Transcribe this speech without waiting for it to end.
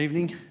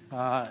Evening.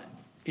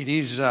 It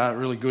is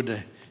really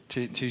good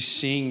to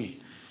sing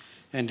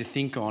and to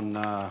think on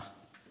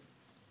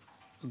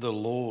the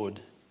Lord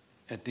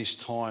at this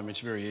time. It's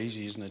very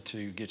easy, isn't it,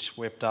 to get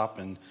swept up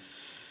and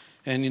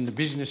in the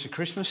busyness of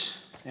Christmas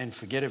and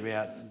forget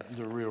about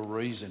the real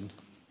reason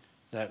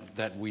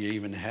that we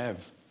even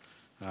have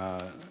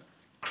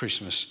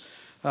Christmas.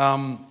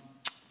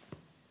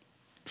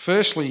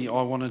 Firstly,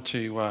 I wanted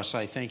to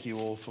say thank you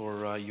all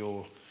for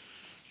your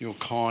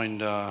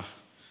kind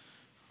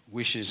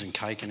wishes and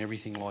cake and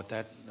everything like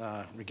that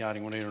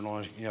regarding Juanita and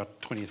our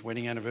 20th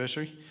wedding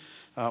anniversary.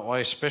 I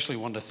especially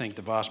want to thank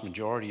the vast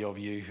majority of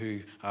you who,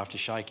 after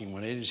shaking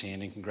Juanita's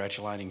hand and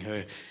congratulating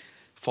her,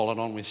 followed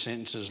on with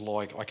sentences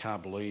like, "I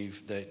can't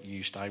believe that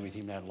you stayed with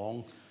him that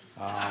long.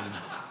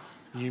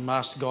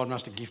 God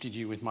must have gifted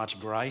you with much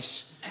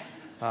grace.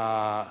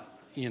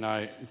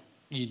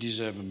 You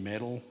deserve a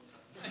medal."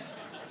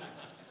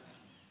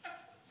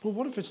 Well,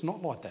 what if it's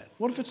not like that?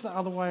 What if it's the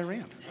other way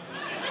around?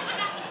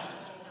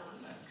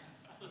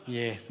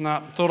 Yeah,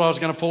 no, thought I was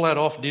going to pull that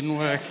off, didn't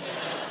work.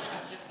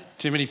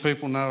 Too many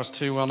people know us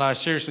too well. No,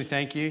 seriously,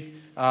 thank you.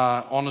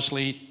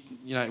 Honestly,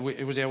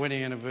 it was our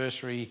wedding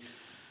anniversary.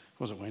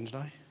 Was it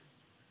Wednesday?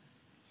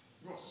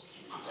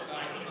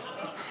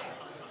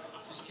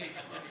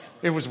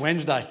 It was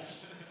Wednesday.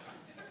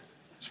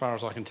 As far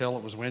as I can tell,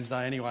 it was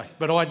Wednesday anyway.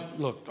 But I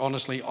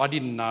honestly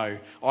didn't know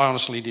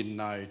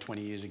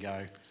 20 years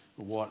ago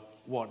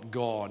what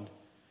God,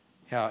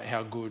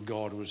 how good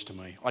God was to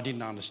me. I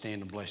didn't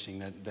understand the blessing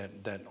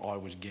that I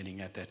was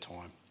getting at that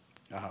time.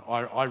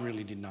 I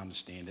really didn't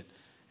understand it.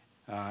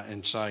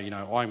 And so,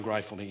 I'm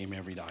grateful to him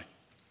every day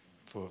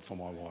for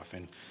my wife.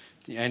 And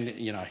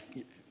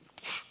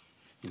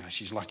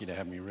she's lucky to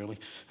have me, really.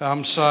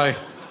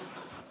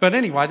 But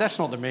anyway, that's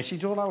not the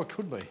message, although it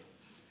could be.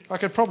 I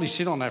could probably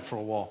sit on that for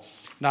a while.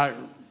 No,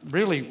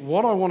 really,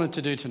 what I wanted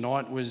to do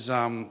tonight was,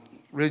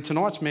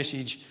 tonight's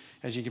message,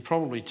 as you could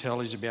probably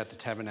tell, is about the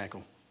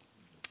tabernacle.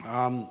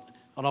 And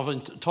I've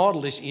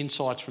entitled this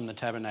Insights from the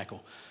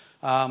Tabernacle.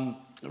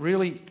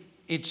 Really,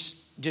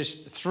 it's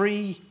just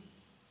three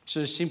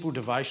sort of simple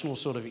devotional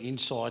sort of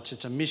insights.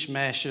 It's a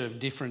mishmash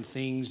of different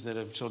things that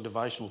have sort of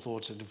devotional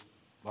thoughts that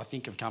I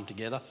think have come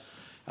together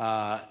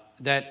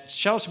that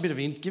show us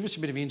give us a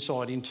bit of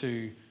insight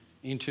into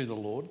the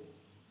Lord,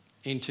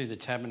 into the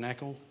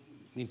tabernacle,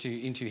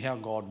 into how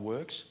God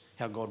works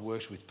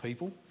with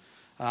people.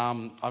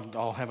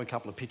 I'll have a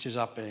couple of pictures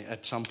up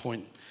at some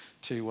point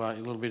to a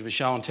little bit of a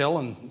show and tell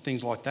and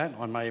things like that.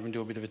 I may even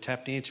do a bit of a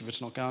tap dance if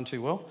it's not going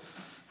too well.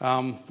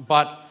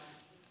 But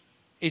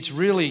it's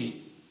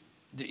really,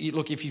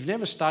 look, if you've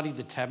never studied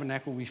the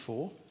tabernacle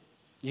before,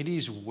 it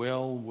is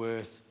well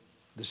worth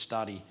the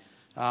study.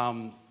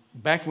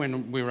 Back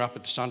when we were up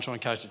at the Sunshine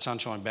Coast at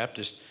Sunshine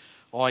Baptist,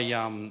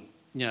 the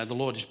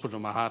Lord just put it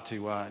on my heart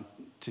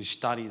to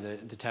study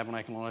the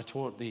tabernacle, and I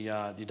taught the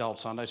adult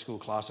Sunday school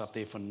class up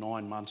there for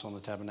 9 months on the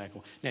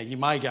tabernacle. Now, you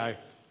may go,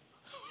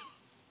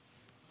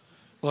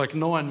 like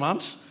 9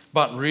 months,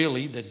 but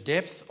really the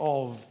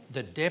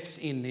depth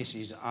in this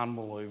is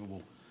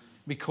unbelievable,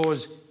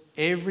 because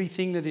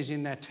everything that is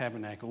in that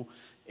tabernacle,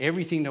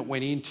 everything that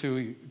went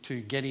into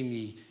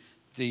getting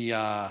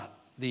the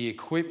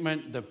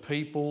equipment, the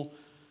people,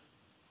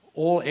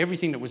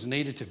 everything that was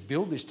needed to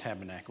build this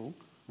tabernacle,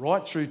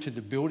 right through to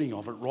the building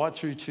of it, right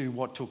through to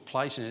what took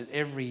place in it,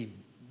 every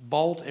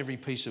bolt, every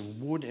piece of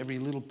wood, every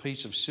little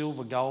piece of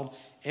silver, gold,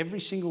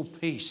 every single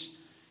piece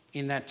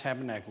in that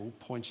tabernacle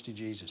points to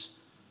Jesus.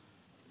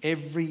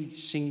 Every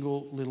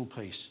single little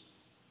piece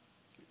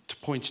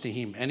points to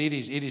him, and it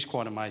is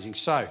quite amazing.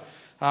 So,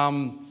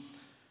 I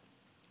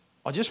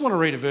just want to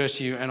read a verse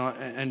to you,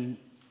 and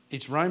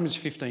it's Romans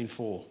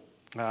 15:4.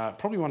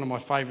 Probably one of my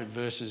favourite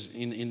verses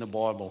in the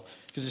Bible,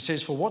 because it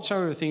says, "For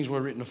whatsoever things were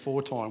written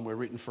aforetime were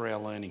written for our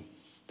learning,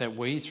 that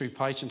we, through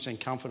patience and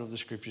comfort of the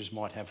Scriptures,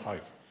 might have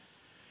hope."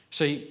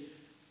 See,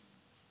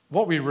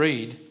 what we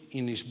read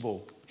in this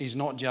book is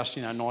not just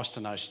nice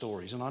to know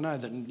stories, and I know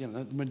that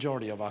the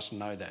majority of us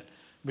know that,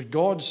 but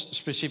God's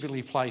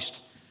specifically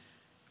placed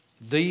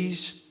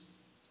these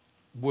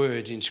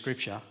words in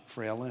Scripture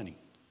for our learning.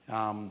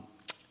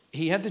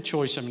 He had the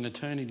choice of an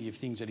eternity of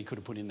things that he could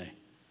have put in there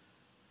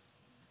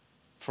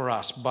for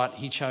us, but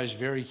he chose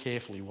very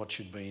carefully what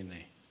should be in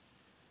there.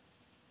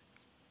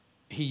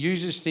 He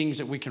uses things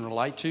that we can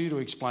relate to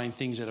explain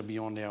things that are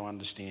beyond our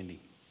understanding.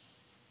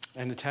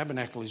 And the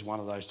tabernacle is one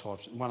of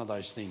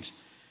those things.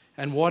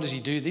 And why does he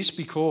do this?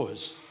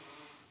 Because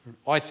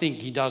I think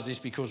he does this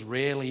because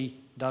rarely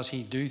does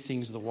he do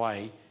things the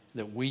way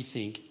that we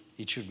think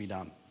it should be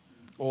done,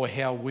 or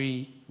how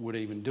we would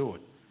even do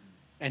it.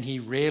 And he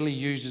rarely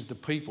uses the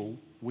people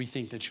we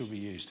think that should be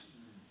used.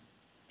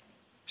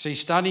 See,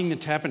 studying the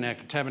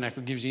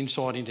tabernacle gives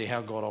insight into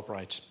how God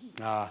operates.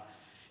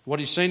 What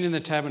is seen in the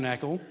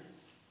tabernacle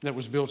that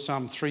was built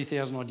some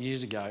 3,000 odd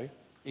years ago,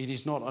 it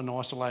is not an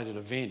isolated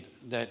event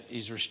that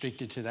is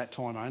restricted to that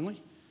time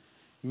only.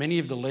 Many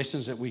of the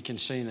lessons that we can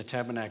see in the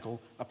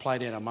tabernacle are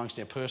played out amongst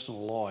our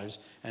personal lives,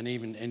 and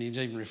it's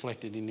even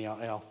reflected in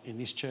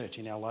this church,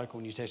 in our local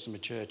New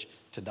Testament church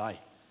today.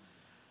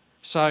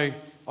 So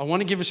I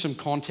want to give us some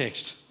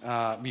context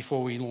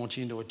before we launch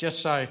into it.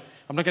 Just so,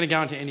 I'm not going to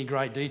go into any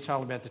great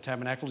detail about the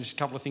tabernacle. Just a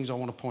couple of things I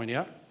want to point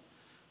out.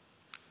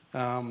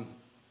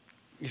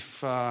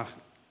 If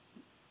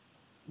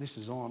this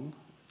is on,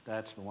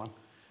 that's the one.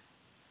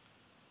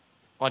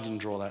 I didn't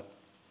draw that.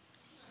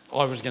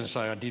 I was going to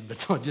say I did,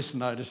 but I just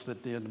noticed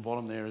that there at the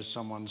bottom there is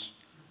someone's...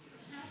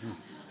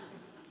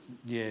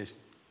 Yeah.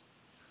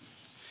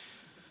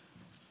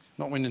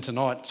 Not winning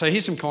tonight. So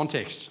here's some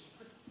context.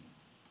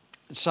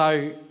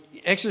 So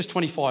Exodus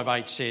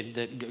 25:8 said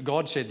that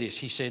God said this.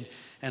 He said,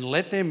 "And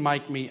let them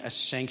make me a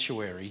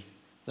sanctuary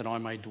that I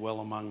may dwell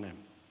among them."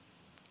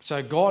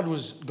 So God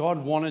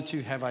wanted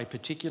to have a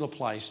particular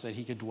place that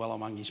he could dwell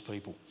among his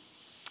people.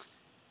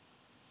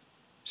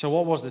 So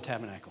what was the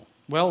tabernacle?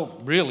 Well,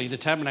 really, the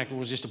tabernacle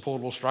was just a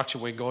portable structure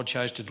where God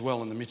chose to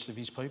dwell in the midst of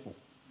his people.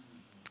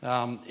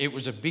 It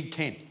was a big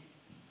tent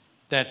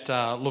that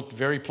looked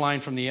very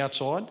plain from the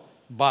outside,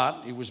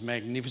 but it was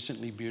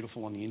magnificently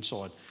beautiful on the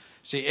inside.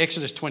 See,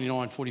 Exodus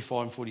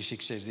 29:45 and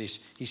 46 says this.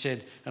 He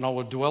said, "And I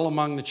will dwell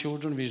among the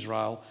children of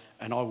Israel,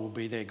 and I will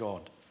be their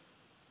God.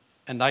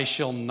 And they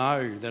shall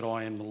know that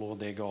I am the Lord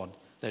their God,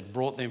 that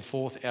brought them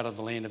forth out of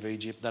the land of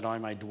Egypt, that I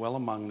may dwell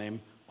among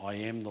them. I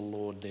am the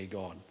Lord their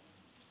God."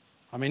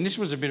 I mean, this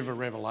was a bit of a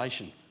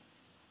revelation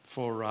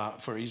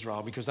for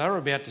Israel, because they were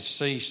about to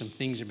see some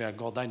things about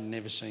God they'd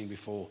never seen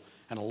before.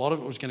 And a lot of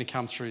it was going to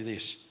come through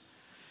this.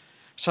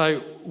 So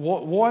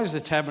why is the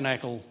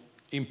tabernacle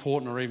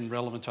important or even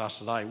relevant to us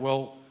today?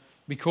 Well,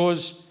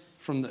 because,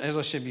 as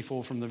I said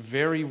before, from the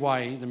very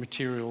way the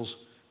materials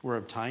were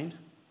obtained,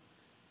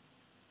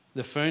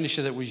 the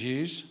furniture that was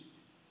used,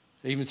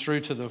 even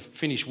through to the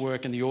finished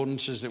work and the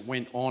ordinances that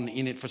went on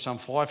in it for some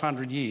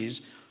 500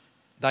 years,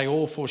 they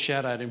all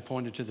foreshadowed and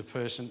pointed to the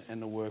person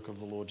and the work of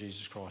the Lord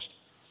Jesus Christ.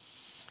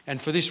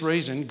 And for this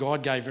reason,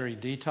 God gave very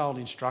detailed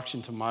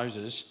instruction to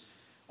Moses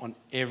on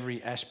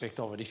every aspect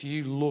of it. If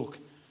you look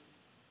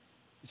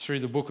through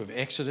the book of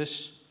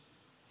Exodus,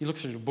 you look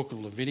through the book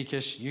of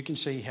Leviticus, you can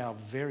see how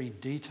very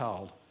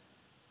detailed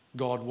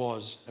God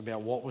was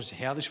about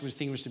how this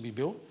thing was to be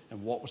built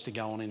and what was to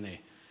go on in there.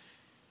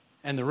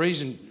 And the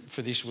reason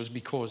for this was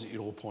because it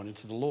all pointed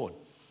to the Lord.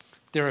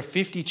 There are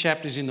 50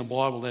 chapters in the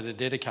Bible that are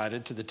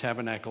dedicated to the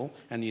tabernacle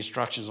and the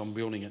instructions on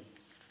building it.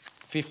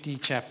 50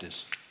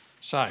 chapters.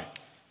 So,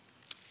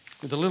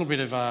 with a little bit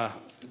of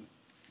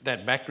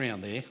that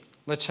background there,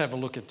 let's have a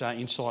look at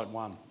Insight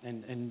 1.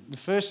 And the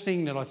first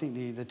thing that I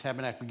think the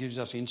tabernacle gives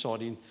us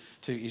insight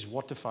into is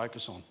what to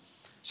focus on.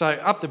 So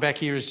up the back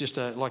here is just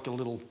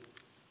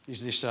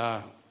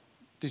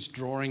this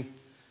drawing.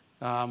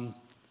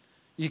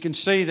 You can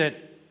see that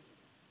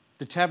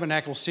the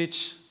tabernacle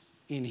sits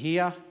in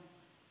here,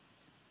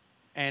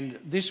 and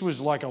this was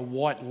like a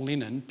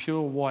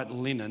pure white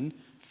linen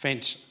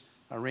fence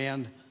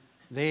around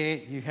there.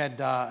 You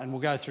had, and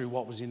we'll go through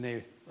what was in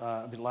there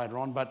a bit later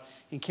on, but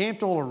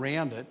encamped all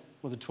around it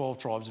were the 12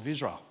 tribes of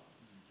Israel.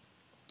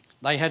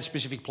 They had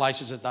specific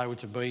places that they were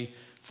to be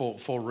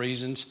for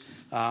reasons,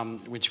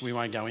 which we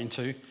won't go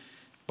into.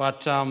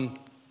 But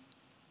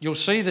you'll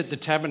see that the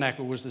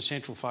tabernacle was the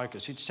central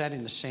focus. It sat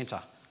in the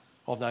centre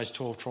of those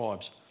 12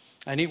 tribes.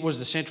 And it was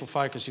the central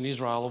focus in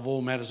Israel of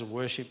all matters of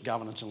worship,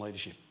 governance and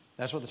leadership.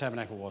 That's what the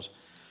tabernacle was.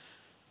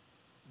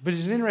 But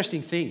it's an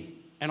interesting thing.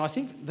 And I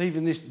think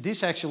even this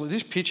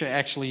picture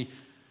actually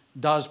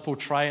does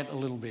portray it a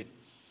little bit.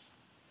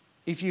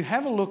 If you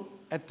have a look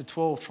at the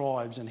 12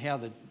 tribes and how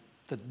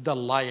the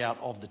layout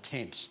of the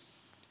tents,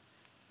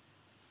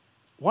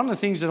 one of the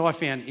things that I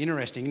found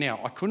interesting, now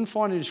I couldn't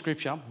find it in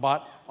Scripture,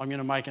 but I'm going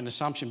to make an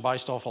assumption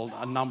based off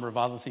a number of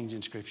other things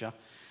in Scripture.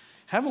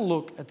 Have a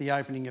look at the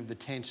opening of the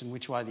tents and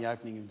which way the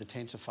opening of the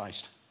tents are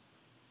faced.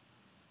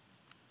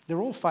 They're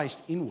all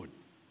faced inward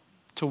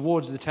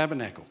towards the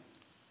tabernacle.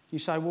 You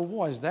say, well,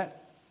 why is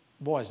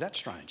that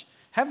strange?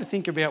 Have a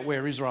think about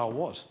where Israel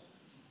was.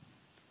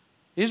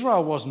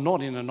 Israel was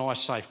not in a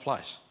nice, safe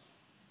place,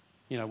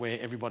 where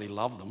everybody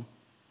loved them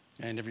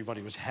and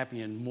everybody was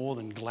happy and more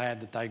than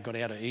glad that they got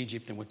out of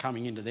Egypt and were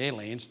coming into their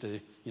lands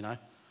to,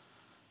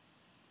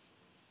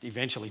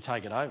 eventually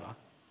take it over.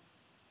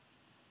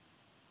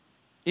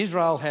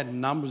 Israel had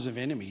numbers of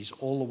enemies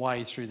all the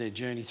way through their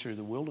journey through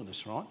the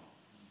wilderness, right?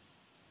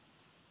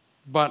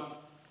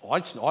 But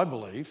I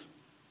believe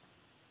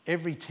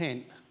every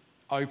tent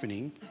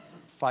opening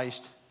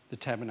faced the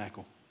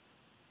tabernacle.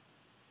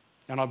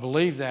 And I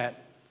believe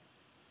that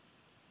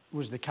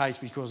was the case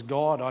because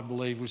God, I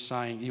believe, was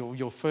saying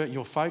your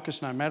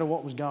focus, no matter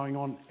what was going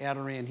on out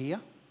around here,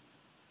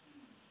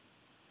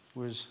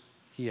 was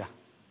here.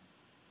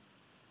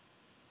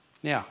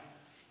 Now,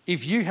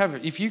 if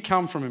you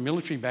come from a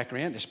military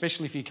background,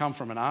 especially if you come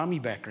from an army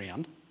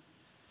background,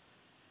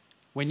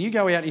 when you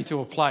go out into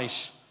a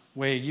place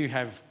where you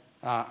have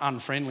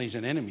unfriendly as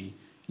an enemy,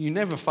 you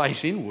never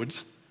face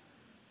inwards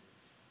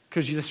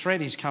because the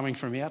threat is coming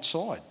from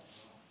outside.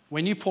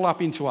 When you pull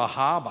up into a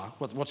harbour,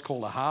 what's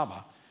called a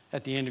harbour,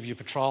 at the end of your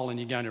patrol and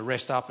you're going to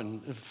rest up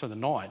for the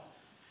night,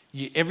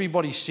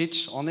 everybody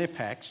sits on their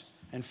packs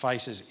and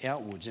faces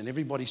outwards, and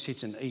everybody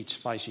sits and eats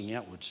facing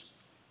outwards.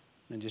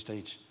 and just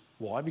eats.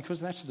 Why? Because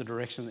that's the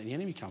direction that the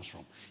enemy comes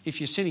from. If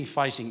you're sitting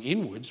facing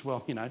inwards,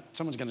 well,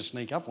 someone's going to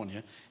sneak up on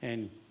you,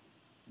 and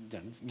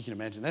you can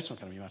imagine that's not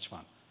going to be much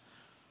fun.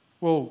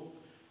 Well,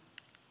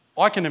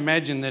 I can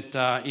imagine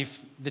that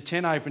if the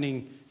tent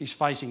opening is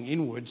facing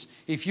inwards,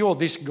 if you're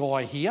this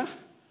guy here,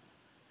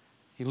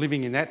 you're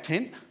living in that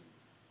tent,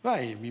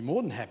 well, you'd be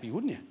more than happy,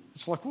 wouldn't you?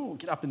 It's like, well,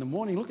 get up in the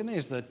morning, look, and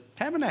there's the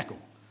tabernacle.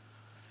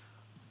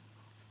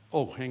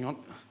 Oh, hang on.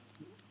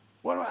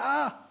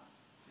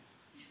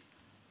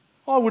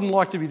 I wouldn't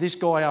like to be this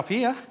guy up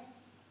here,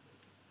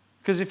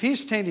 because if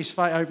his tent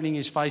opening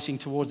is facing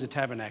towards the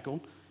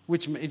tabernacle,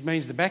 which it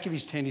means the back of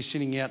his tent is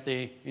sitting out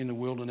there in the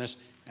wilderness,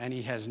 and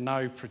he has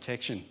no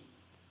protection.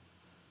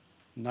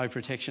 No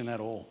protection at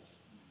all.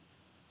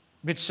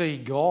 But see,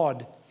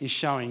 God is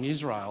showing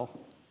Israel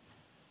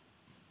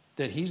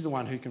that he's the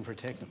one who can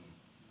protect them.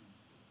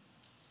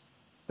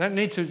 They don't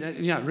need to,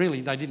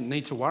 really, they didn't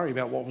need to worry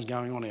about what was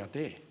going on out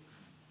there.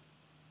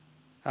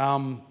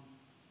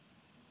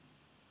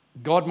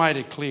 God made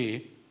it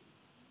clear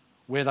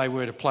where they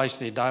were to place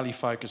their daily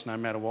focus no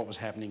matter what was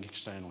happening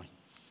externally.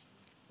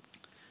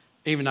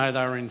 Even though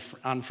they were in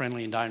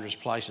unfriendly and dangerous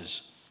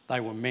places, they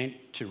were meant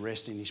to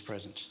rest in his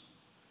presence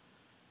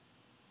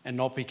and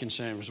not be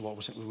concerned with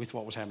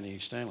what was happening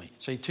externally.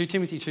 See, 2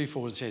 Timothy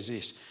 2:4 says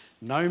this,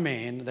 "No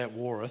man that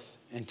warreth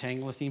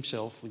entangleth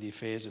himself with the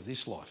affairs of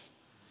this life,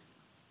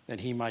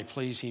 that he may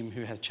please him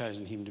who hath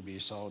chosen him to be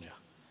a soldier."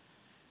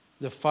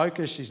 The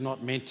focus is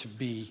not meant to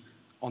be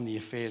on the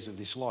affairs of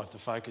this life. The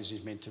focus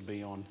is meant to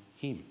be on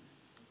him.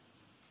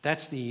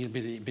 That's the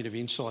bit of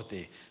insight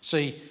there.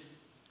 See,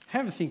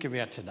 have a think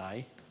about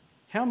today.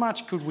 How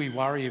much could we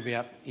worry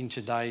about in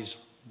today's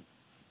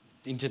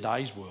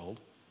world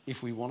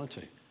if we wanted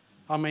to?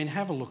 I mean,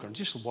 have a look and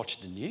just watch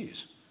the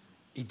news.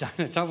 It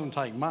doesn't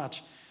take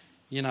much.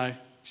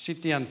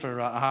 Sit down for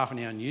a half an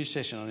hour news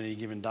session on any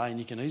given day and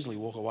you can easily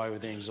walk away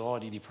with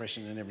anxiety,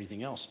 depression and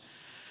everything else.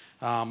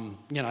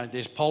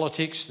 There's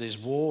politics, there's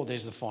war,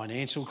 there's the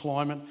financial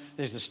climate,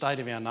 there's the state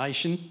of our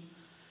nation,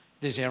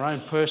 there's our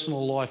own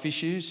personal life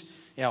issues,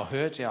 our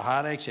hurts, our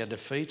heartaches, our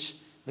defeats.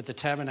 But the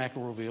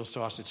tabernacle reveals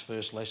to us its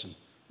first lesson,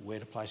 where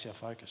to place our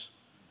focus.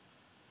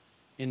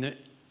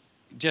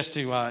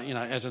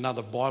 As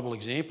another Bible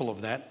example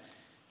of that,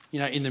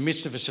 in the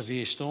midst of a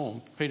severe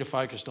storm, Peter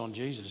focused on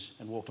Jesus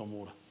and walked on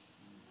water.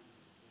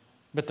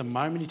 But the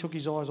moment he took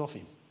his eyes off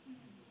him,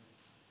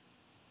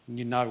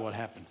 you know what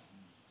happened.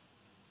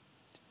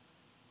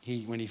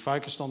 When he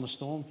focused on the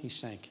storm, he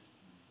sank.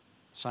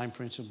 Same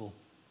principle.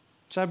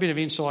 So a bit of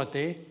insight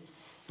there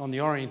on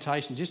the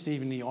orientation, just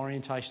even the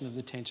orientation of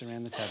the tents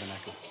around the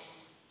tabernacle,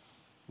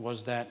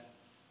 was that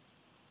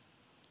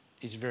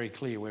it's very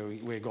clear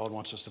where God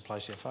wants us to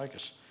place our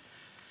focus.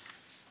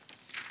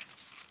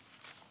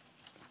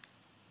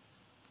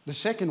 The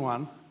second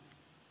one,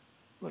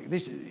 look,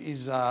 this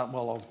is,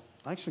 I'll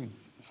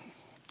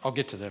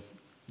get to the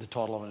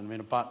title of it in a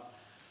minute, but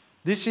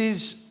this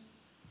is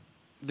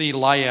the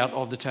layout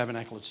of the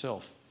tabernacle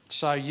itself.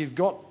 So you've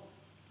got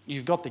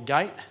the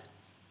gate,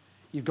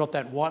 you've got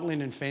that white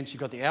linen fence,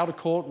 you've got the outer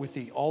court with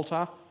the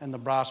altar and the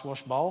brass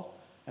wash bowl,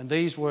 and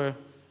these were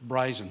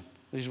brazen.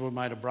 These were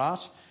made of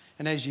brass.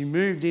 And as you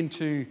moved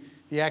into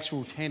the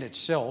actual tent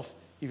itself,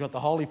 you've got the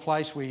holy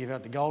place where you've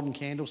got the golden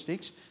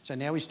candlesticks. So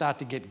now we start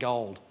to get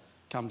gold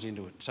comes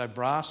into it. So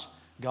brass,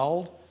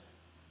 gold,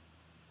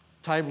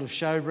 table of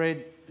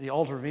showbread, the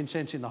altar of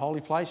incense in the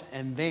holy place,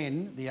 and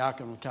then the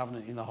Ark of the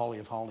Covenant in the Holy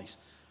of Holies.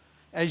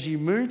 As you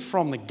moved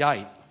from the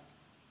gate,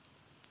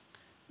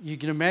 you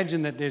can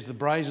imagine that there's the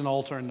brazen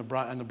altar and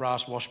the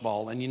brass wash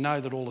bowl, and you know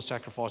that all the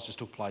sacrifices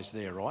took place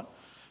there, right?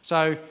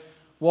 So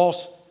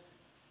whilst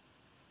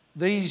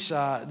this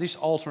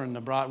altar and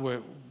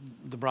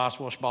the brass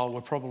wash bowl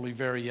were probably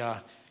very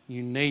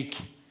unique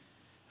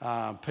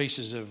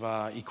pieces of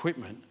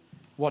equipment,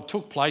 what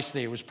took place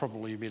there was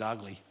probably a bit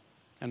ugly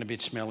and a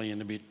bit smelly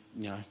and a bit,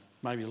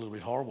 maybe a little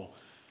bit horrible.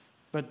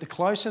 But the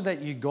closer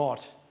that you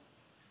got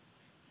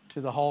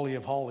to the Holy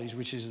of Holies,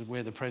 which is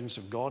where the presence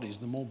of God is,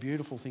 the more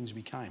beautiful things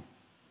became.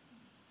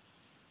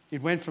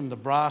 It went from the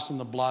brass and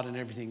the blood and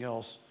everything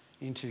else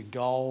into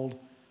gold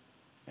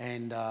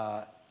and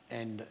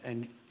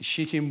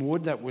shittim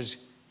wood that was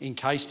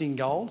encased in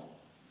gold,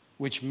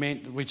 which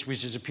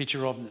is a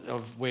picture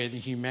of where the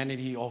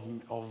humanity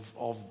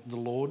of the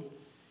Lord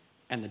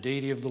and the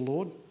deity of the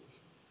Lord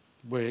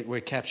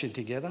were captured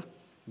together,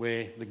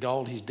 where the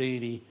gold, his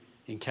deity,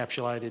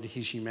 encapsulated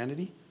his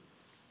humanity.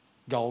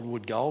 Gold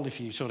would gold if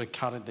you sort of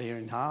cut it there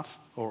in half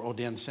or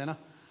down the centre.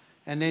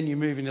 And then you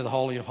move into the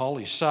Holy of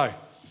Holies. So,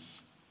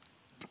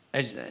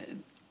 as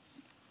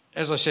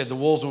I said, the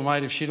walls were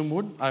made of shittim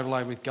wood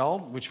overlaid with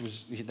gold, which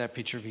was that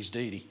picture of his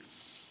deity.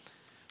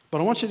 But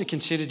I want you to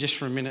consider just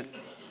for a minute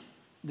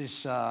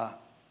this,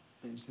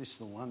 is this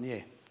the one? Yeah.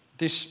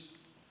 This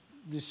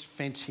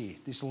fence here,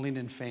 this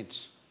linen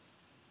fence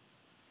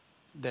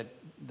that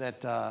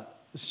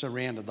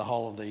surrounded the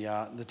whole of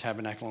the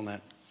tabernacle and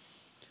that.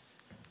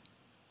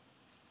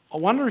 I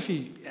wonder if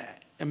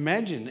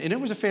imagine, and it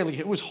was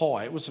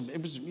high. It was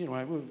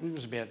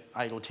about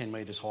 8 or 10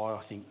 metres high,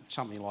 I think,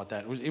 something like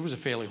that. It was a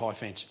fairly high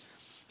fence.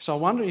 So I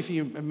wonder if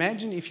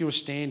you were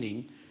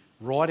standing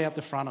right out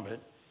the front of it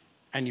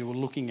and you were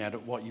looking at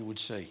it, what you would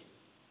see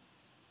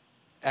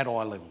at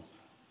eye level.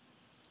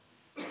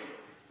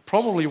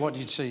 Probably what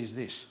you'd see is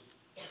this.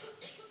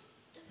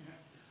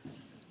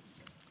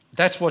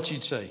 That's what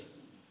you'd see.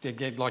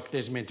 Like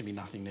there's meant to be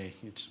nothing there.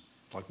 It's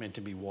like meant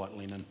to be white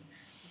linen.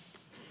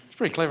 It's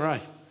pretty clever, eh?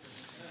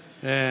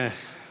 Yeah.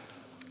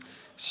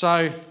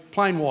 So,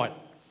 plain white.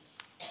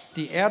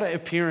 The outer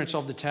appearance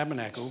of the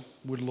tabernacle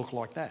would look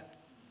like that.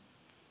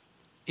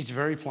 It's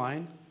very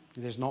plain.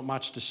 There's not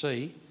much to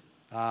see.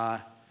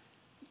 To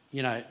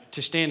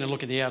stand and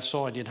look at the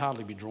outside, you'd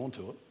hardly be drawn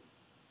to it,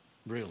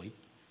 really.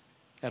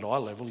 At eye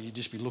level, you'd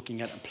just be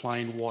looking at a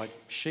plain white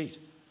sheet.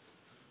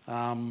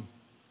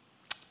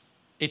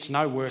 It's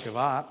no work of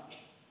art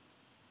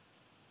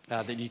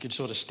that you could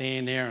sort of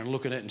stand there and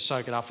look at it and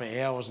soak it up for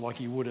hours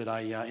like you would at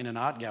in an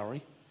art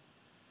gallery.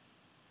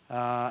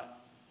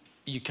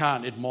 You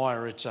can't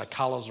admire its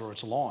colours or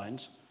its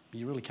lines.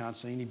 You really can't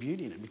see any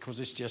beauty in it because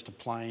it's just a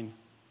plain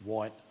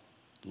white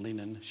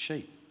linen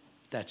sheet.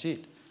 That's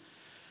it.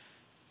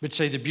 But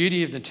see, the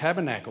beauty of the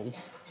tabernacle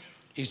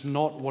is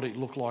not what it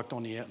looked like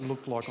on the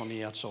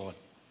outside,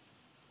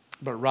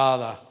 but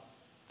rather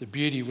the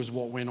beauty was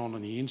what went on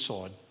the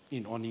inside,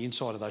 on the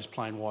inside of those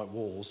plain white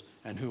walls,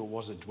 and who it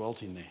was that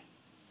dwelt in there.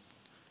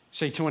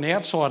 See, to an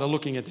outsider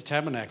looking at the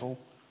tabernacle,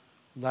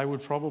 they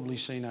would probably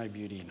see no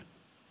beauty in it,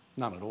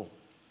 none at all.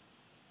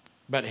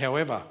 But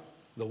however,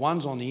 the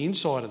ones on the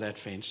inside of that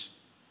fence,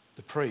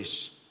 the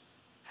priests,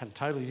 had a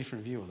totally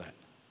different view of that,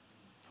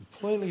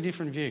 completely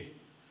different view.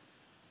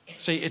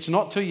 See, it's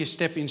not till you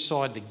step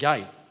inside the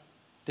gate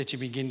that you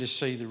begin to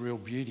see the real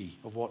beauty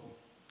of what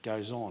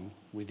goes on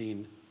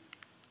within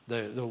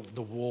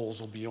the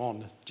walls or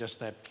beyond just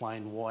that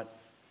plain white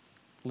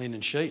linen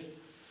sheet.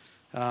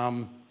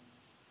 And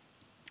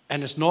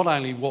it's not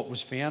only what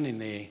was found in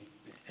there,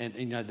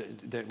 and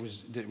that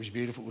was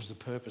beautiful, it was the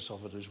purpose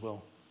of it as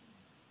well.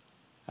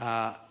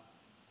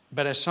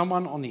 But as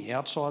someone on the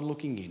outside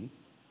looking in,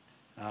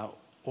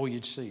 all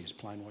you'd see is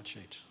plain white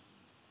sheets.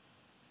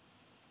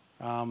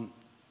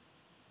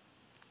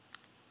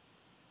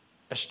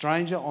 A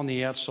stranger on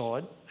the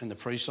outside and the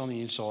priest on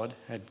the inside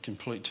had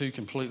two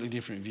completely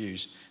different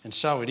views. And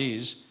so it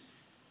is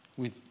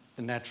with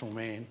the natural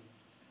man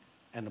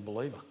and the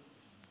believer,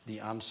 the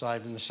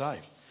unsaved and the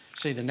saved.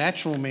 See, the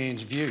natural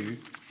man's view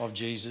of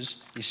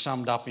Jesus is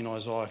summed up in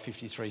Isaiah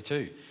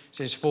 53:2. It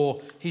says, "For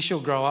he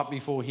shall grow up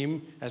before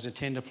him as a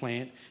tender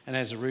plant and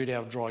as a root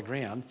out of dry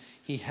ground.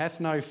 He hath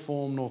no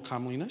form nor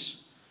comeliness,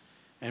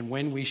 and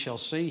when we shall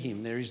see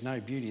him, there is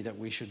no beauty that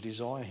we should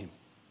desire him."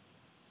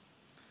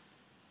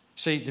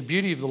 See, the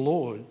beauty of the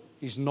Lord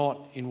is not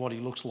in what he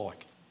looks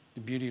like.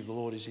 The beauty of the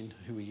Lord is in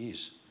who he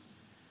is.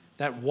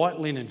 That white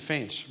linen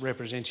fence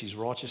represents his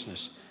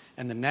righteousness,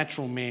 and the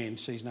natural man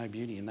sees no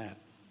beauty in that.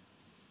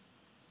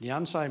 The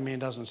unsaved man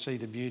doesn't see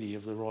the beauty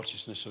of the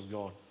righteousness of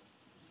God.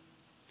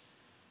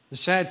 The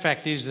sad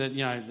fact is that,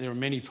 there are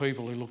many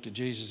people who looked at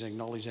Jesus and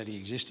acknowledged that he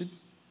existed,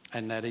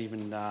 and that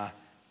even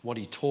what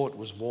he taught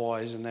was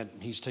wise, and that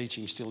his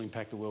teachings still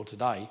impact the world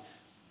today.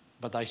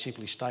 But they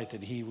simply state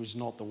that he was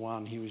not the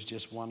one, he was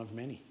just one of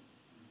many.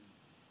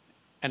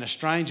 And a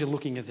stranger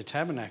looking at the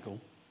tabernacle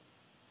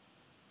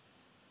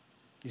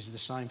is the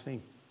same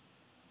thing.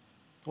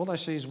 All they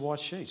see is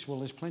white sheets. Well,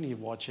 there's plenty of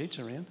white sheets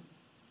around.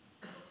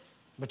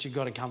 But you've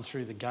got to come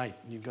through the gate.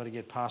 You've got to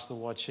get past the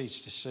white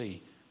sheets to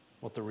see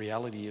what the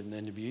reality and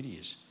then the beauty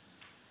is.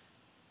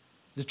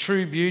 The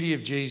true beauty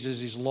of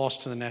Jesus is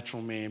lost to the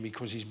natural man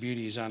because his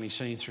beauty is only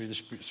seen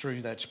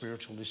through that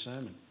spiritual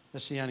discernment.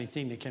 That's the only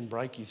thing that can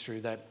break you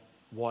through that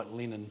white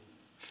linen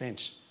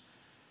fence.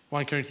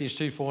 1 Corinthians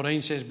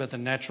 2:14 says, "But the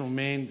natural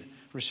man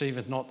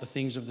receiveth not the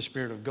things of the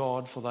Spirit of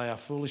God, for they are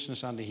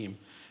foolishness unto him,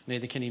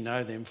 neither can he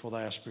know them, for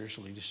they are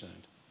spiritually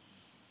discerned."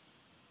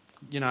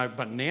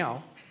 But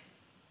now,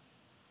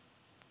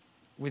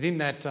 within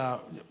that,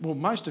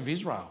 most of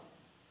Israel,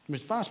 the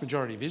vast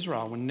majority of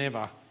Israel were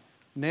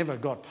never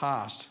got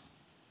past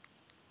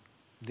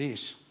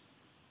this.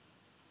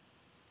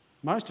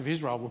 Most of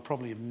Israel would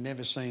probably have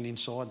never seen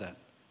inside that,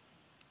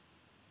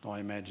 I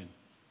imagine.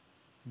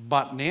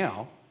 But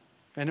now,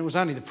 and it was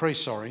only the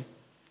priest,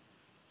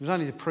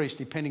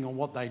 depending on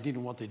what they did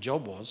and what their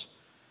job was,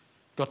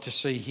 got to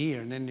see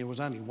here, and then there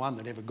was only one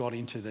that ever got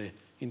into the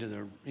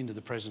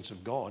presence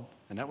of God,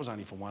 and that was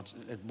only for once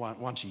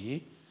a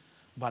year.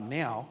 But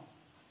now,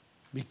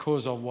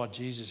 because of what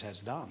Jesus has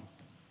done,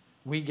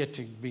 we get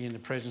to be in the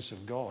presence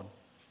of God.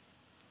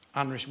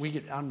 We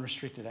get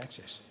unrestricted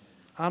access.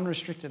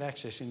 Unrestricted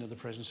access into the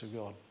presence of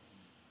God.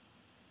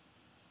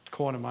 It's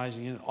quite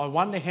amazing, isn't it? I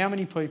wonder how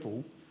many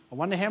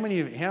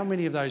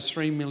of those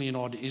 3 million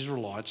odd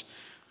Israelites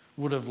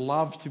would have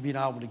loved to be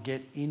able to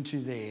get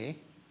into there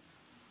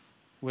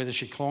where the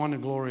Shekinah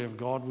glory of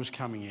God was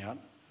coming out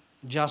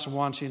just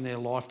once in their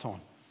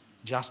lifetime,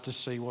 just to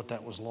see what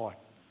that was like.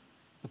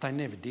 But they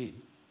never did,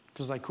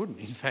 because they couldn't.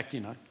 In fact,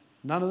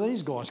 none of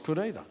these guys could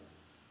either.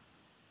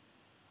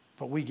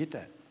 But we get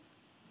that.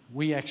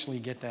 We actually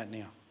get that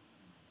now.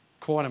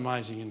 Quite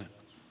amazing, isn't it?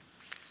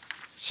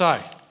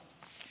 So,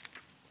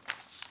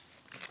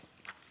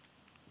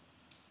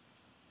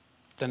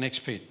 the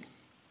next bit,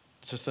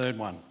 the third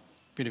one,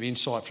 bit of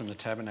insight from the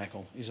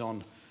tabernacle, is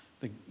on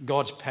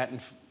God's pattern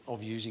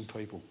of using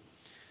people.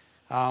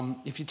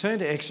 If you turn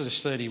to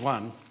Exodus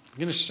 31, you're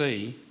going to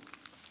see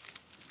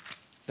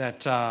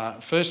that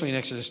firstly in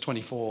Exodus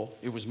 24,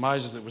 it was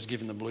Moses that was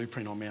given the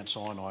blueprint on Mount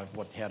Sinai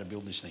of how to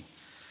build this thing.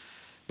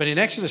 But in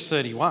Exodus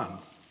 31,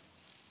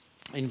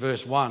 in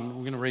verse 1,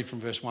 we're going to read from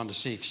verse 1 to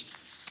 6,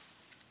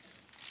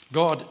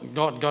 God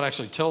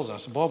actually tells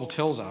us, the Bible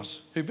tells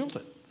us who built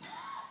it.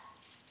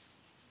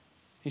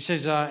 He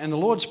says, and the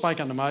Lord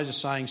spake unto Moses,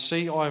 saying,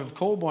 See, I have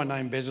called by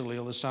name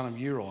Bezaleel, the son of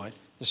Uri,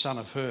 the son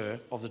of Hur,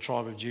 of the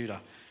tribe of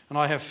Judah. And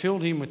I have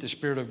filled him with the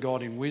Spirit of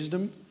God in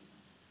wisdom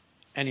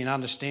and in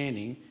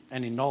understanding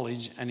and in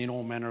knowledge and in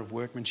all manner of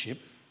workmanship,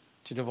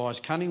 to devise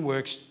cunning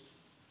works,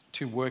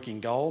 to work in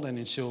gold and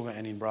in silver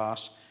and in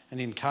brass and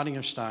in cutting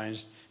of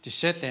stones, to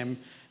set them,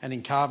 and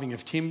in carving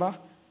of timber,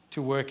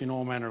 to work in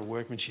all manner of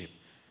workmanship.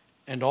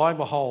 And I,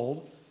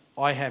 behold,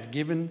 I have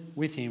given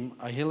with him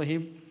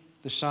Ahilahib,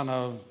 the son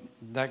of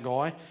that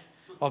guy,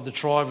 of the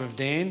tribe of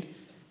Dan,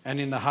 and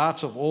in the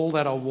hearts of all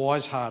that are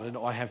wise-hearted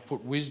I have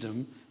put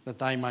wisdom, that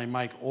they may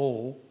make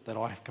all that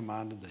I have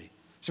commanded thee.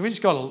 So we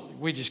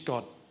just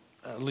got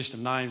a list of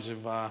names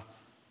of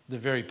the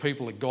very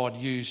people that God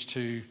used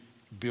to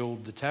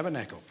build the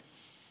tabernacle.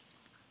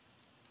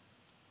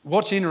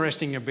 What's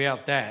interesting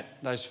about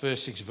those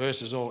first 6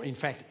 verses, or in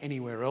fact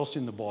anywhere else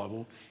in the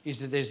Bible, is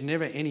that there's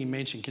never any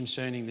mention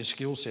concerning the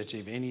skill sets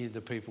of any of the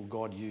people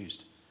God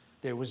used.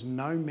 There was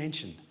no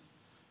mention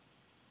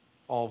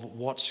of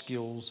what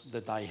skills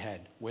that they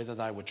had, whether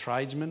they were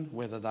tradesmen,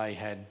 whether they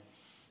had,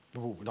 I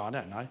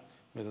don't know,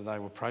 whether they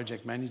were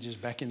project managers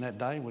back in that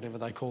day, whatever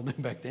they called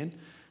them back then.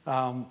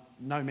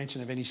 No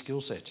mention of any skill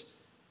sets.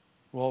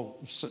 Well,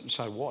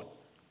 so what?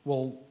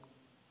 Well,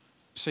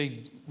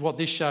 see, what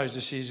this shows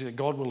us is that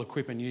God will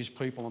equip and use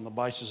people on the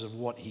basis of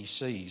what he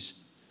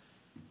sees,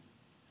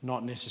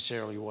 not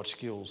necessarily what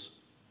skills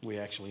we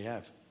actually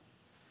have.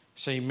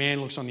 See,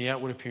 man looks on the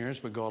outward appearance,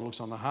 but God looks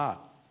on the heart.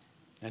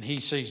 And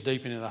he sees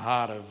deep into the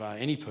heart of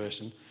any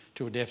person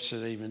to a depth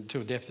that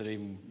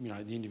even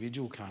the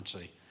individual can't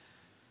see.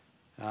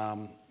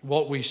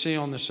 What we see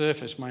on the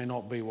surface may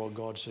not be what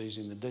God sees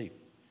in the deep.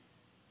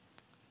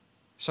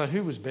 So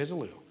who was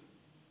Bezaleel?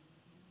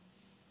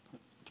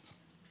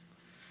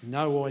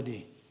 No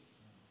idea.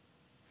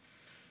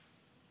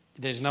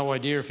 There's no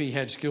idea if he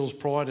had skills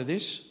prior to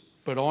this,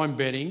 but I'm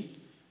betting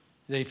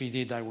that if he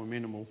did, they were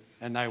minimal,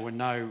 and they were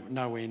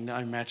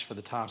no match for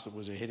the task that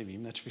was ahead of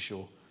him, that's for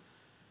sure.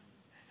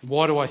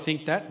 Why do I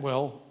think that?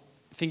 Well,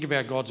 think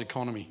about God's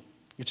economy.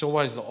 It's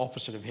always the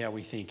opposite of how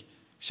we think.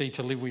 See,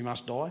 to live we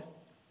must die.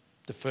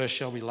 The first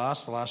shall be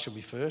last, the last shall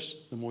be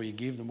first. The more you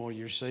give, the more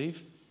you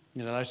receive.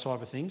 You know, those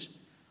type of things.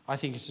 I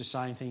think it's the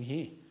same thing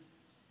here.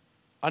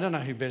 I don't know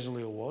who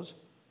Bezaleel was,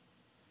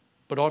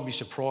 but I'd be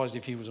surprised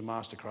if he was a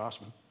master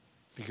craftsman,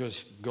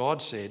 because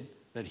God said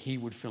that he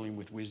would fill him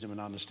with wisdom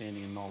and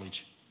understanding and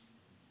knowledge.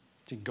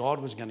 See,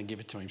 God was going to give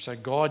it to him. So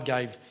God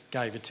gave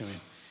it to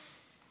him.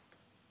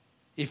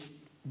 If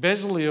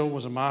Bezaleel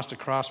was a master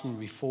craftsman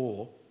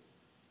before,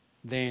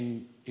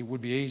 then it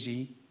would be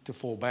easy to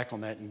fall back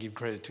on that and give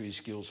credit to his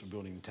skills for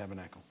building the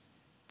tabernacle.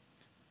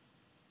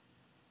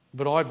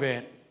 But I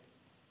bet,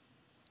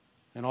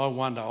 and I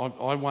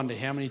wonder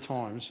how many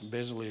times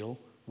Bezaleel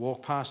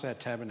walked past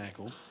that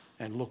tabernacle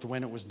and looked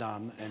when it was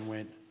done and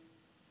went,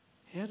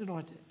 how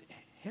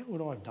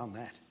would I have done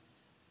that?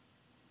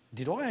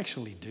 Did I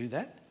actually do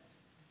that?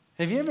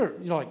 Have you ever,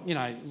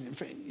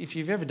 if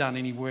you've ever done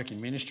any work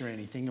in ministry or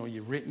anything, or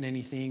you've written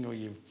anything, or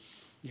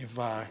you've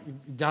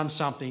done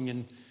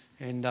something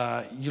and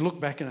you look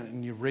back at it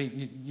and you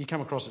read, you come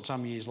across it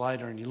some years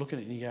later and you look at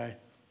it and you go,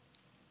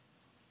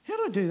 how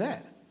did I do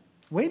that?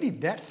 Where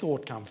did that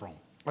thought come from?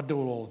 I do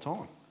it all the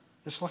time.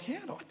 It's like,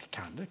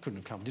 that couldn't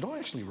have come. Did I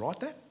actually write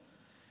that?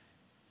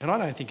 And I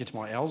don't think it's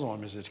my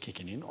Alzheimer's that's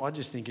kicking in. I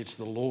just think it's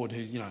the Lord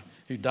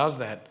who does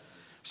that.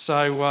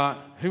 So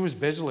who was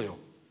Bezaleel?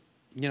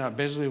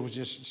 Bezaleel was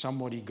just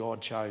somebody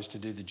God chose to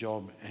do the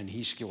job, and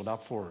he skilled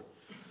up for it.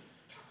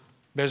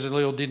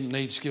 Bezaleel didn't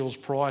need skills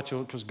prior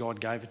to it because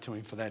God gave it to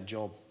him for that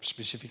job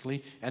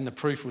specifically, and the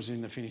proof was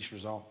in the finished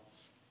result.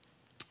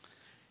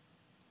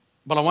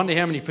 But I wonder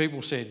how many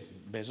people said,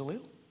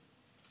 Bezaleel?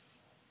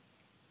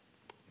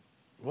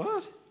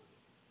 What?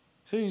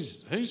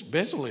 Who's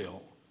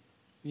Bezaleel?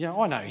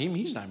 I know him.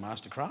 He's no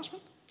master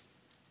craftsman.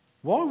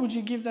 Why would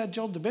you give that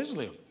job to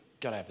Bezaleel?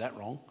 Got to have that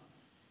wrong.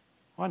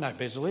 I know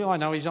Bezaleel. I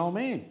know his old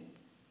man.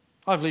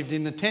 I've lived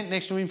in the tent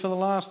next to him for the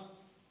last,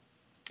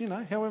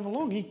 however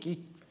long.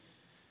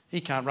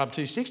 He can't rub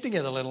 2 sticks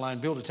together, let alone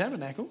build a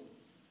tabernacle.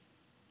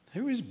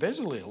 Who is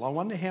Bezaleel? I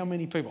wonder how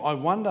many people. I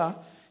wonder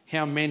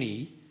how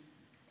many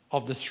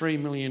of the 3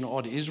 million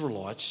odd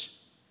Israelites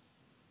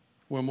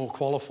were more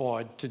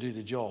qualified to do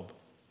the job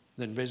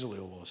than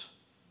Bezaleel was.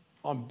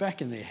 I'm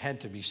backing there had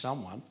to be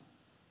someone.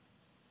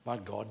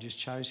 But God just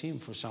chose him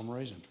for some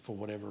reason, for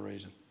whatever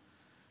reason.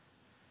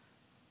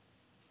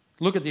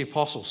 Look at the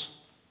apostles.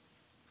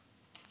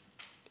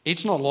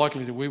 It's not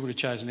likely that we would have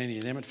chosen any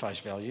of them at face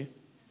value.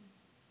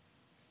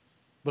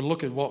 But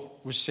look at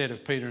what was said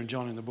of Peter and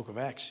John in the book of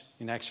Acts,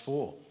 in Acts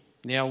 4.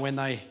 Now, when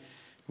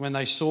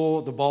they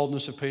saw the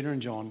boldness of Peter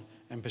and John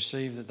and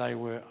perceived that they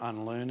were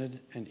unlearned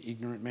and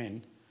ignorant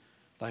men,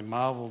 they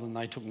marvelled and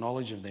they took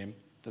knowledge of them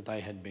that they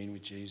had been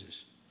with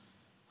Jesus.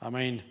 I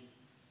mean,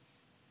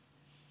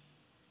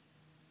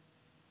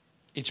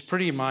 it's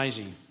pretty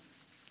amazing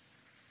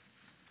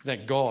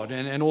that God,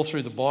 and all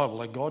through the Bible,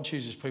 that God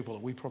chooses people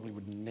that we probably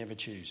would never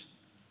choose,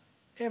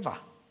 ever,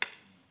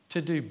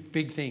 to do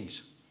big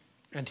things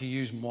and to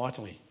use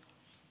mightily.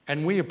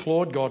 And we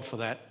applaud God for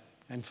that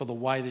and for the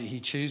way that he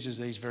chooses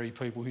these very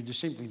people who just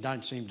simply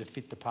don't seem to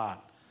fit the part.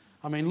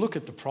 I mean, look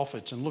at the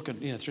prophets and look at,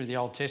 through the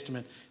Old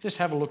Testament, just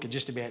have a look at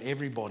just about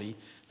everybody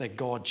that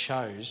God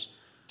chose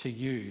to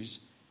use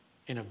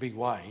in a big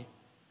way.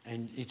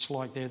 And it's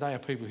like they are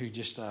people who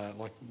just are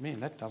like, man,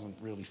 that doesn't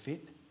really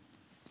fit.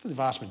 For the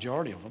vast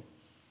majority of them.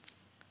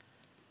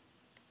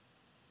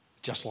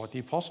 Just like the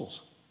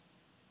apostles.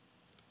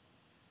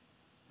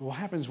 What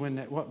happens when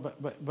that?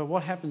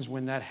 What happens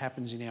when that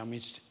happens in our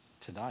midst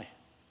today?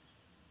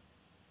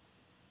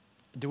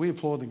 Do we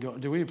applaud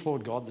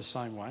God the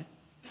same way?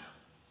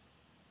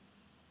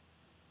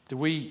 Do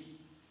we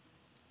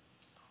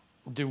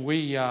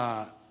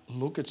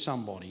look at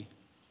somebody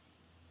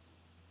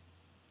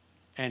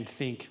and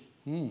think,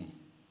 I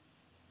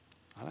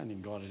don't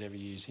think God would ever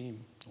use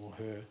him or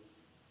her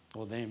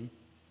or them?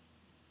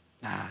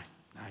 No,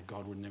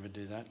 God would never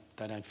do that.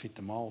 They don't fit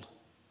the mould.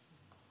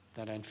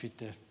 They don't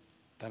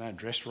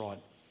dress right.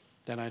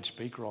 They don't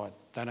speak right.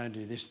 They don't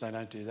do this, they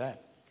don't do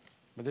that.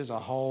 But there's a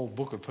whole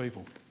book of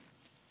people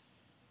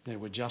that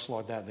were just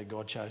like that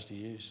God chose to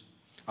use.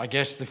 I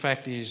guess the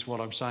fact is, what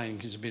I'm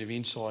saying is a bit of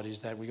insight, is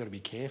that we've got to be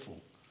careful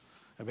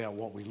about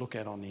what we look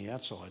at on the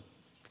outside,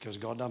 because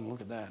God doesn't look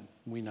at that.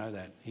 We know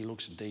that. He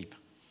looks deep.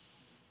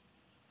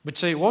 But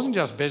see, it wasn't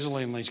just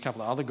Bezalel and these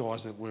couple of other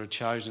guys that were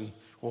chosen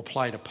or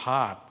played a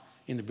part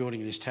in the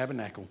building of this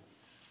tabernacle.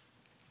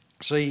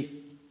 See,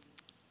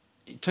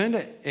 turn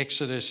to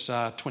Exodus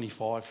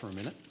 25 for a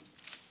minute.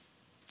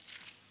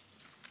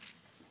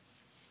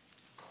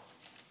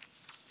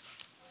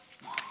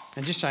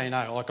 And just so you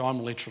know, like,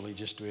 I'm literally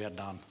just about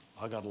done.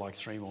 I got like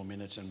 3 more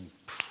minutes and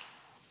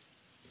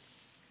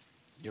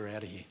you're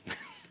out of here.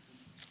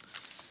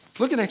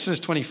 Look at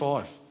Exodus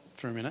 25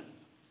 for a minute.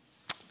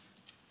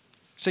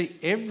 See,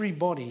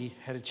 everybody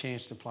had a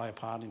chance to play a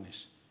part in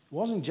this. It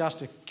wasn't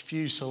just a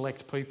few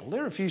select people.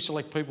 There are a few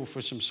select people for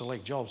some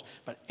select jobs,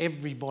 but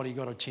everybody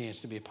got a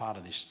chance to be a part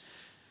of this.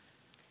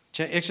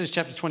 Exodus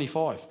chapter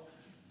 25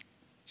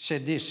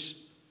 said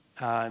this,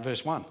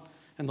 verse 1.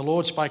 And the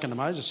Lord spake unto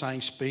Moses, saying,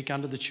 Speak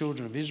unto the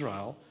children of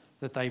Israel,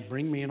 that they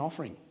bring me an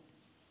offering.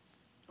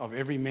 Of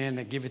every man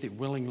that giveth it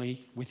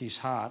willingly with his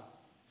heart,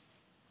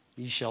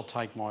 ye shall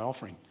take my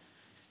offering.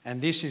 And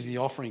this is the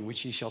offering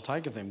which ye shall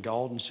take of them: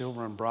 gold and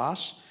silver and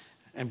brass,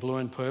 and blue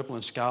and purple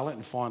and scarlet,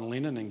 and fine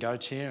linen, and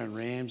goat's hair, and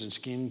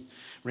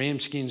ram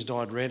skins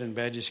dyed red, and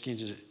badger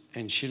skins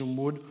and shittim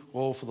wood,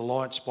 oil for the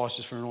light,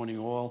 spices for anointing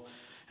oil,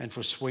 and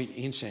for sweet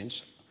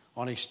incense,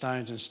 onyx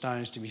stones and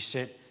stones to be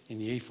set in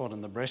the ephod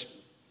and the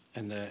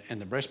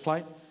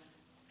breastplate,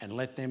 and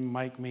let them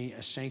make me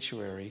a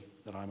sanctuary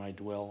that I may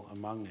dwell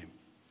among them.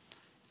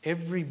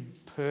 Every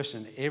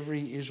person,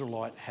 every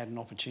Israelite had an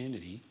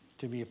opportunity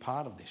to be a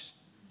part of this,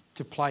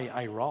 to play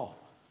a role.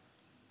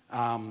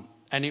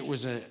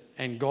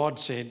 And God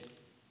said,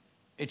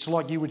 it's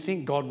like you would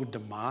think God would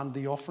demand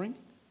the offering,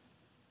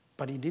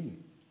 but he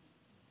didn't.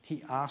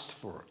 He asked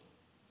for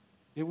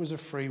it. It was a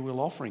free will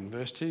offering.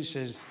 Verse 2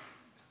 says,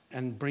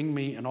 and bring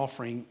me an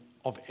offering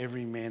of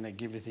every man that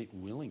giveth it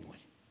willingly.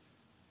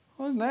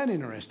 Well, isn't that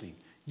interesting?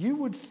 You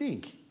would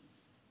think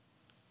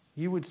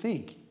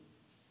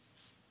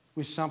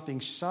with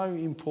something so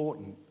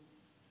important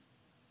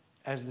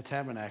as the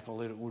tabernacle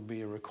that it would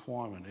be a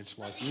requirement. It's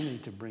like, you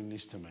need to bring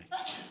this to me.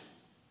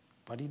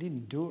 But he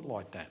didn't do it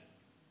like that.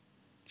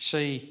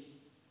 See,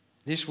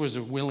 this was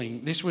a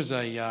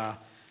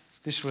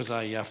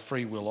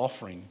free will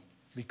offering,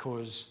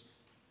 because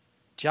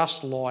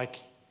just like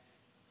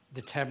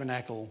the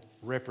tabernacle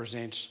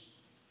represents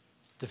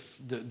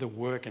the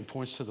work and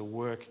points to the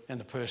work and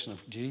the person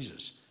of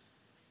Jesus,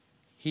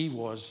 he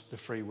was the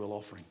free will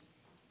offering.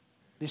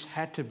 This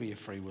had to be a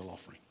free will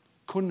offering.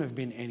 Couldn't have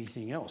been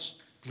anything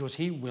else, because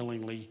he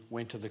willingly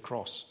went to the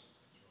cross.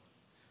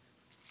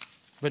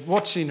 But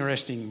what's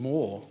interesting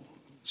more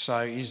so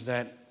is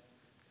that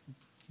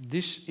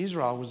this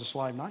Israel was a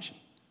slave nation.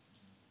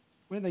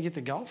 Where did they get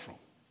the gold from?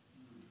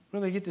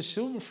 Where did they get the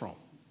silver from?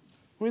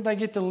 Where did they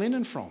get the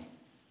linen from?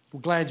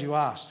 Well, glad you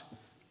asked.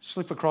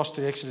 Slip across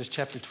to Exodus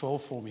chapter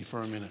 12 for me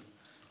for a minute.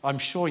 I'm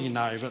sure you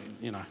know, but,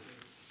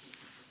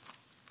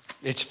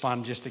 it's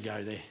fun just to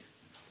go there.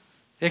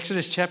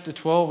 Exodus chapter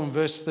 12 and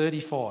verse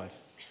 35.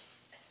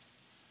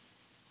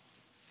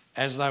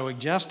 As they were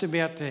just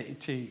about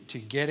to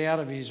get out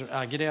of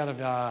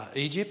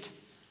Egypt,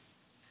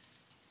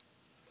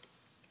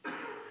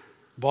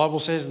 Bible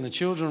says, and the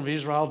children of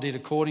Israel did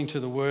according to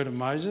the word of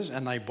Moses,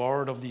 and they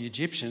borrowed of the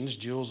Egyptians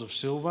jewels of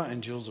silver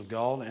and jewels of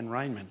gold and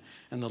raiment.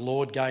 And the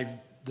Lord gave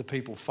the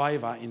people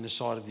favour in the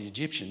sight of the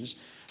Egyptians,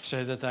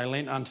 so that they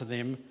lent unto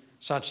them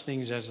such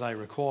things as they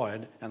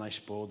required, and they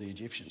spoiled the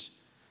Egyptians.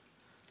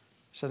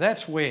 So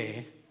that's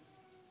where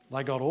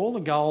they got all the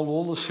gold,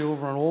 all the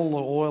silver and all the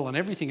oil and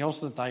everything else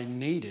that they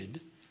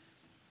needed,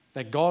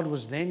 that God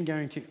was then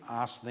going to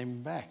ask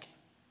it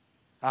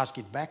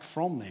back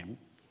from them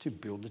to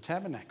build the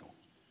tabernacle.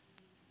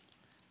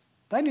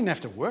 They didn't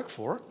have to work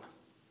for it.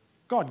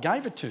 God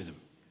gave it to them.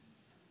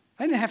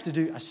 They didn't have to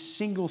do a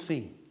single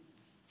thing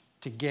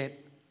to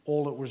get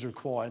all that was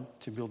required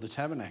to build the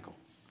tabernacle.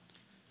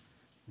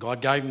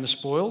 God gave them the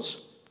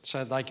spoils so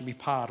that they could be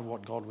part of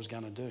what God was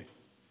going to do.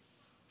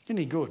 Isn't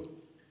he good?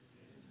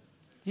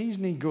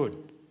 Isn't he good?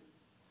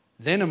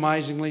 Then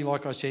amazingly,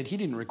 like I said, he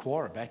didn't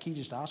require it back. He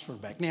just asked for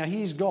it back. Now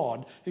here's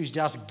God who's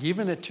just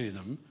given it to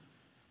them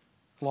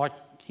like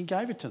he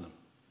gave it to them.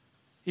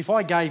 If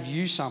I gave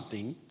you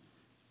something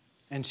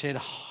and said,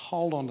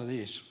 hold on to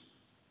this,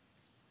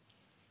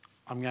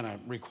 I'm going to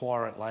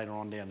require it later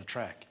on down the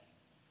track,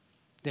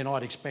 then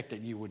I'd expect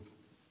that you would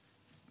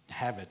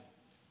have it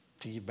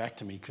to give back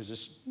to me because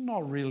it's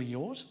not really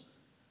yours.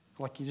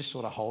 Like you're just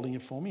sort of holding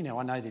it for me. Now,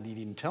 I know that he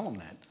didn't tell them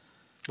that,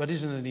 but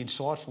isn't it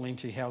insightful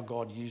into how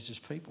God uses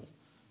people,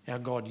 how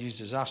God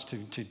uses us to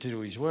do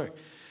his work?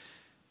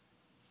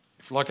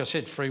 Like I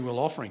said, free will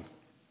offering.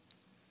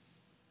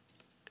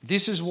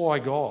 This is why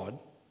God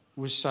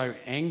was so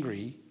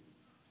angry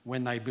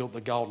when they built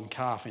the golden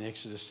calf in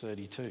Exodus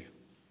 32.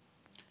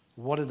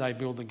 What did they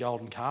build the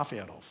golden calf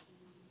out of?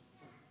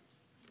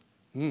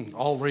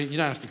 I'll read. You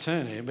don't have to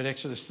turn there, but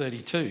Exodus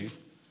 32.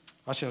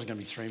 I said it was going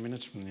to be 3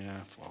 minutes. Yeah,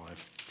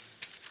 5.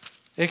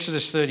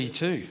 Exodus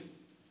 32.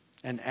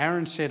 And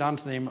Aaron said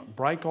unto them,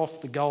 break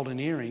off the golden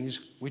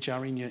earrings which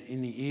are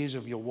in the ears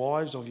of your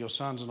wives, of your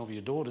sons, and of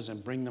your daughters,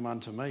 and bring them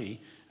unto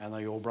me. And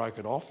they all broke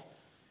it off.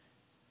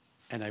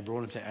 And they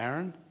brought them to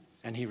Aaron,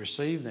 and he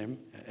received them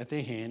at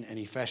their hand, and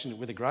he fashioned it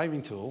with a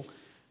graving tool.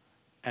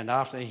 And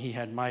after he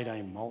had made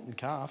a molten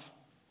calf,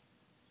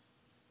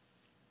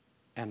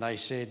 and they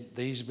said,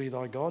 these be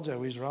thy gods,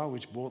 O Israel,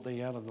 which brought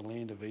thee out of the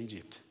land of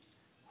Egypt.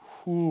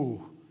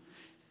 Whew.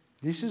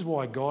 This is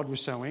why God was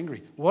so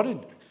angry.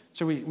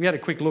 So we had a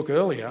quick look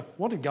earlier.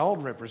 What did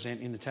gold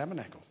represent in the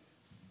tabernacle?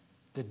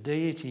 The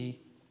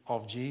deity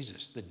of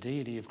Jesus, the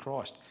deity of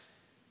Christ.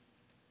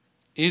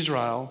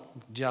 Israel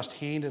just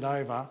handed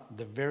over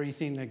the very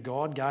thing that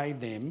God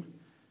gave them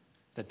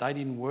that they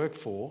didn't work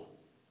for.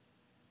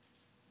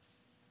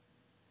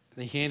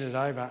 They handed it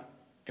over,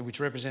 which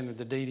represented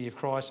the deity of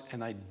Christ,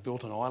 and they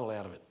built an idol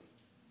out of it.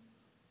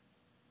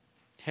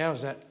 How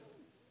is that?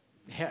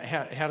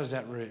 How does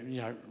that?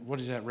 What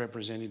is that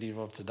representative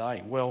of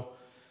today? Well,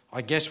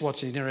 I guess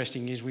what's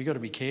interesting is we've got to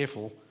be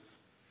careful.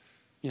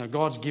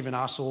 God's given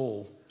us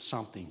all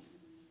something.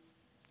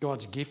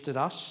 God's gifted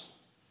us.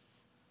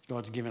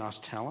 God's given us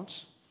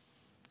talents.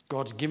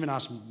 God's given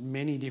us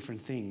many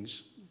different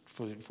things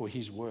for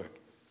his work.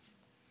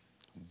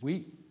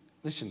 Did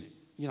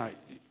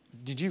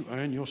you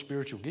earn your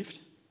spiritual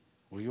gift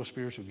or your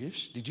spiritual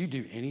gifts? Did you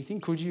do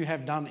anything? Could you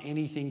have done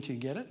anything to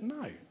get it?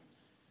 No,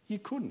 you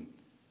couldn't.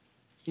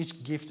 It's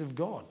a gift of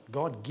God.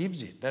 God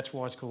gives it. That's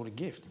why it's called a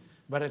gift.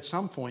 But at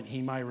some point,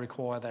 he may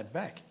require that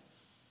back.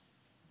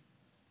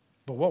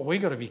 But what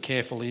we've got to be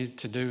careful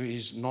to do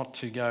is not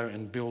to go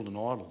and build an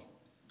idol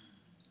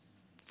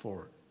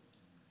for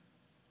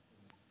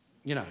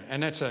it.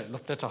 And that's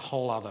a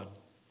whole other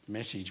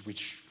message,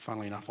 which,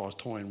 funnily enough, I was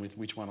toying with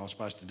which one I was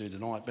supposed to do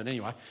tonight. But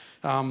anyway,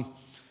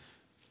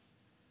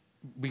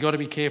 we got to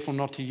be careful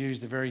not to use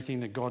the very thing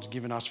that God's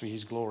given us for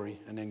his glory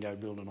and then go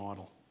build an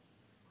idol.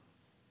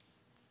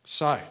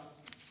 So,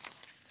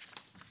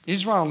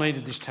 Israel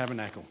needed this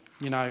tabernacle.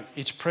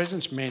 Its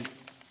presence meant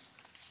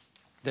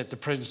that the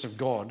presence of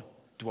God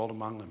dwelt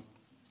among them.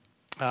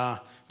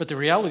 But the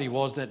reality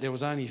was that there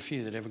was only a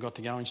few that ever got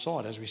to go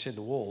inside, as we said,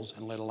 the walls,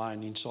 and let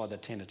alone inside the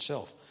tent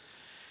itself.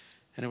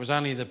 And it was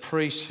only the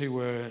priests who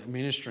were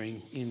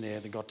ministering in there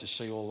that got to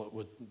see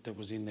all that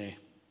was in there.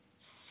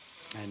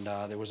 And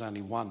there was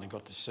only one that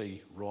got to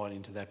see right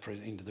into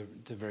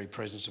the very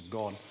presence of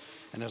God.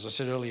 And as I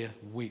said earlier,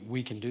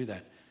 we can do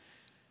that.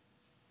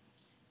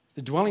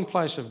 The dwelling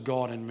place of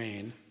God and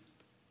man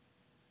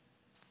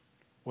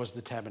was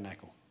the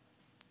tabernacle.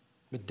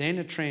 But then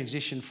it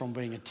transitioned from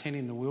being a tent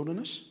in the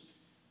wilderness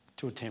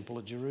to a temple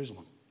at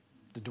Jerusalem.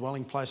 The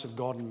dwelling place of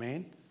God and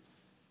man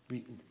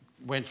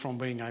went from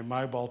being a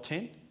mobile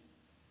tent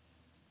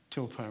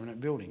to a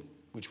permanent building,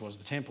 which was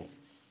the temple.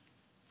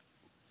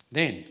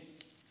 Then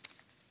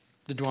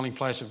the dwelling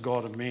place of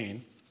God and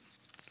man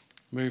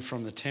moved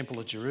from the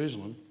temple at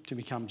Jerusalem to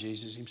become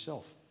Jesus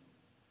himself.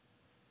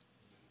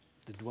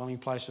 The dwelling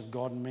place of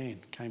God and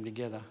man came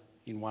together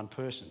in one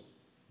person,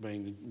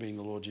 being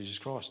the Lord Jesus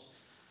Christ,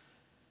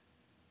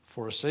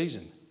 for a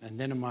season. And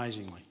then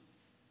amazingly,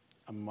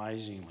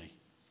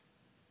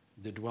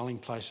 the dwelling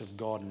place of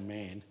God and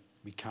man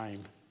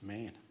became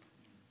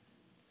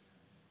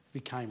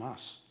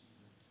us.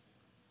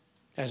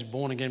 as a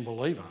born-again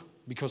believer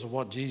because of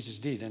what Jesus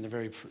did and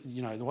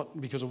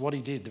because of what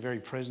he did, the very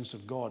presence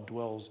of God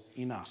dwells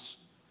in us.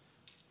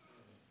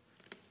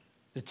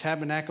 The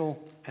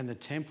tabernacle and the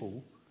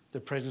temple, the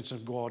presence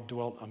of God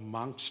dwelt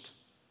amongst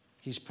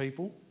his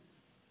people.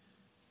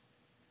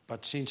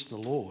 But since the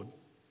Lord,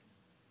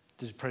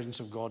 the presence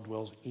of God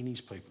dwells in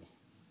his people.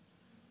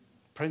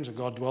 The presence of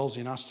God dwells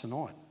in us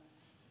tonight.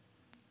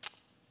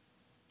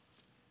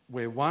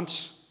 Where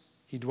once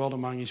he dwelt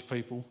among his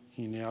people,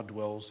 he now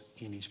dwells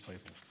in his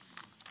people.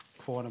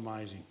 Quite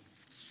amazing.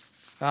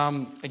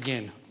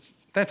 Again,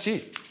 that's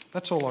it.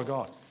 That's all I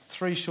got.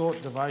 3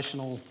 short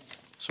devotional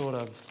sort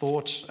of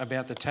thoughts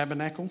about the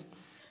tabernacle,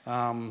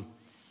 about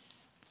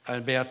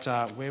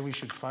where we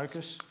should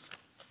focus,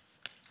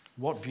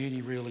 what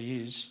beauty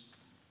really is,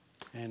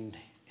 and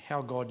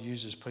how God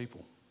uses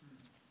people.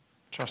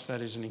 Trust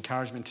that is an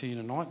encouragement to you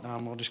tonight.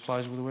 I'll just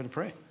close with a word of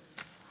prayer.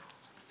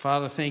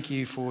 Father, thank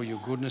you for your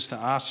goodness to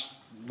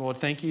us. Lord,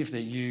 thank you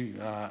that you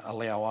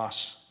allow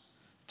us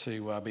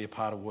to be a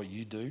part of what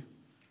you do.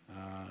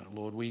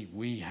 Lord,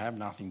 we have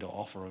nothing to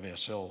offer of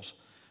ourselves.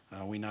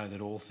 We know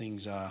that all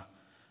things are,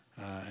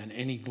 and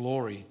any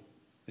glory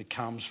that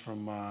comes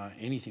from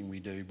anything we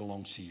do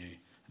belongs to you.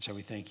 And so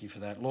we thank you for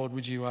that. Lord,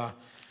 would you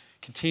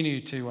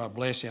continue to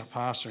bless our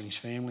pastor and his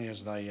family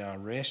as they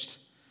rest.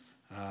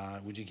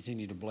 Would you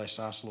continue to bless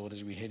us, Lord,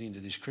 as we head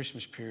into this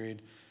Christmas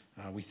period.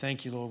 We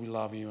thank you, Lord. We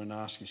love you and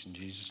ask this in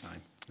Jesus'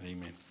 name.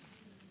 Amen.